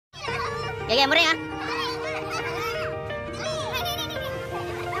Jaga mering ah.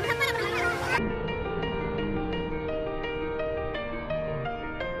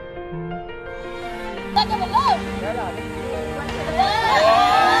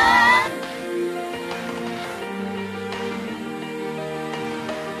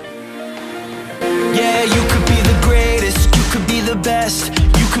 Yeah, you could be the greatest, you could be the best,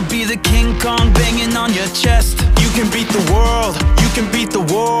 you could be the King Kong banging on your chest. You can beat the world, you can beat the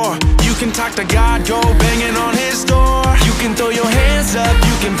war, you can talk to God, go banging on his door. You can throw your hands up,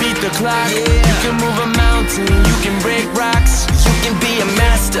 you can beat the clock, you can move a mountain, you can break rocks. You can be a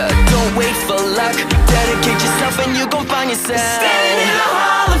master, don't wait for luck. Dedicate yourself and you gon' find yourself standing in the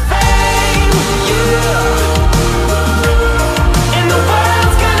Hall of Fame. Yeah. And the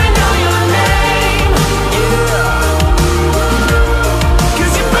world's gonna know your name. Yeah.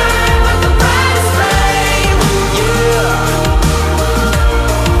 'Cause you burn like the brightest flame. Yeah.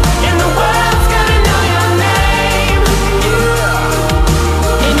 And the world's gonna know your name.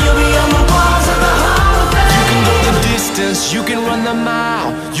 Yeah. And you'll be on the walls of the Hall of Fame. You can go the distance, you can run the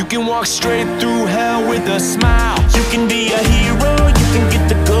mile, you can walk straight through hell with a smile. You can be a hero, you can get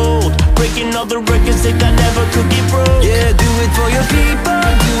the gold, breaking all the records that God never could get broke. Yeah, do it for your people,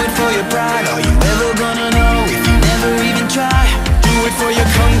 do it for your pride. Are you ever gonna know if you never even try? Do it for your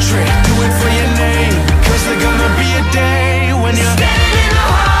country, do it for your name, 'cause there's gonna be a day when you're standing in the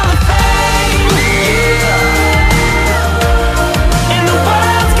Hall of Fame. Yeah. And the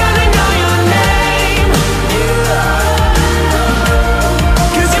world's gonna know your name. Yeah.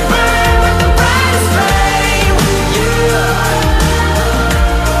 'Cause you burn like the brightest flame. Yeah.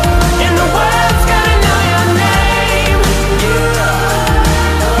 And the world's gonna know your name.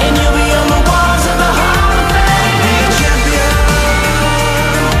 Yeah. And you'll be on the walls of the Hall of Fame. Be a champion.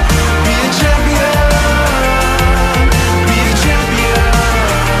 Be a champion. Be a champion.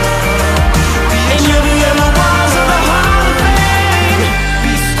 And you'll be on the walls of the Hall of Fame.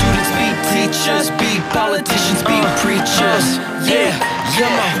 Be students, be teachers, be politicians, be preachers. Yeah,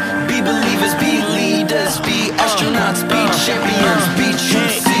 come on. Be believers, be leaders, be astronauts, be champions, be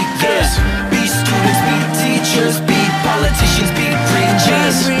truth seekers. Be students, be teachers, be politicians, be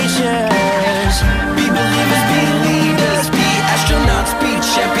preachers. Be believers, be leaders, be astronauts, be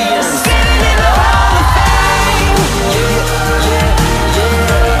champions. Standing in the Hall of Fame. Yeah, yeah,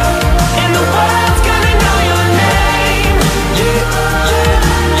 yeah. And the world's gonna know your name. Yeah, yeah,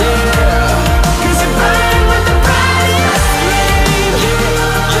 yeah. 'Cause you burn with the brightest flame.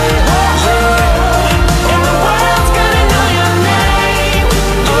 Yeah, yeah, yeah. And the world's gonna know your name.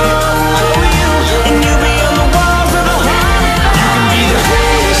 Oh, yeah. And you'll be on the walls of the Hall of Fame. You can be the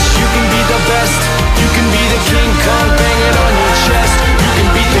greatest, you can be the best, you can be the King Kong banging on your chest. You can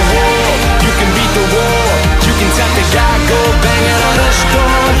beat the world, you can beat the war, you can tap the guy, go banging on his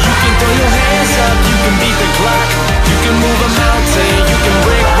door. You can throw your hands up, you can beat the clock, you can move a mountain, you can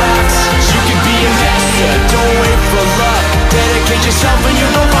break rocks. You can be a master, don't wait for luck. Dedicate yourself and you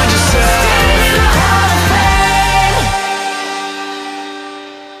gon' find yourself standing in the Hall of Fame.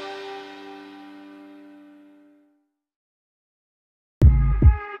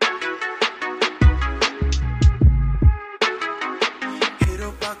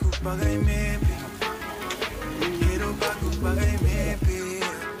 Hidup aku bagai mimpi, hidup aku bagai mimpi.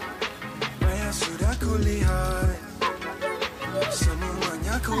 Banyak sudah kulihat,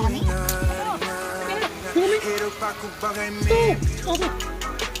 semuanya ku ingat. Hidup aku bagai mimpi,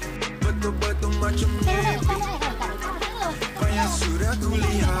 betul-betul macam mimpi. Banyak sudah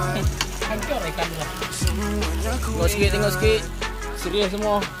kulihat, semuanya ku ingat. Tengok sikit. Serius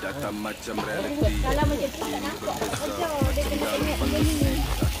semua. Datang macam reality. Kalau macam tu tak nampak ajar dia kena ingat benda ni.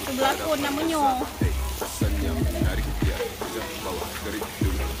 Tu berlakon namanya. Pesannya menarik dia. Kejap bawah garis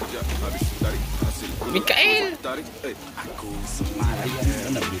dulu. Kejap habis tarik hasil. Mikael. Tarik. Aku semangat.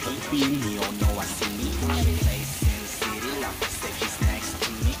 Nak beli tepi. You know I see me. Place in city love. Stage is next to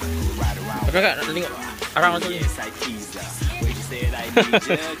me. Ride around. Kakak nak tengok arang macam ni. Yes, I tease her. When you said I need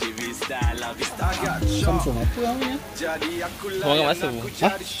you, give me style, love is style. Samsung apa namanya? Jadi aku Orang masuk.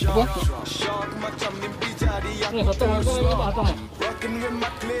 Apa? Shock macam mimpi jadi aku. Ni satu apa? Rockin' with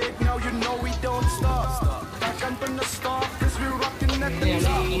my clique, now you know we don't stop. Takkan pernah stop, 'cause we rockin' at the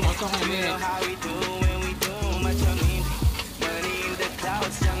top. Ni motong ni. How we do when we do macam mimpi. Money in the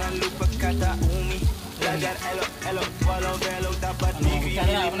clouds, jangan lupa kata umi. Belajar elok-elok, walau belok dapat degree.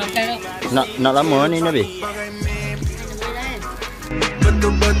 Nak lama ni Nabi?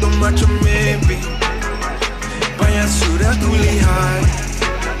 Betul-betul macam mimpi. Banyak sudah kulihat,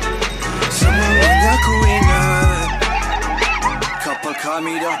 semuanya ku ingat. Kapal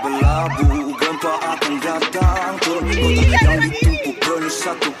kami dah berlabuh, gempa akan datang. Turun kota yang ditumpuk penuh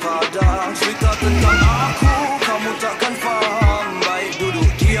satu padang. Cerita tentang aku, kamu takkan faham. Baik duduk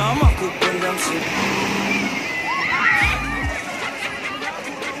diam, aku pendam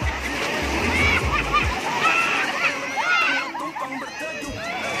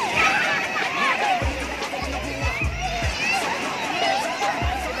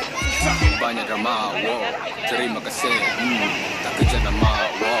banyak drama, wow, terima kasih. Tak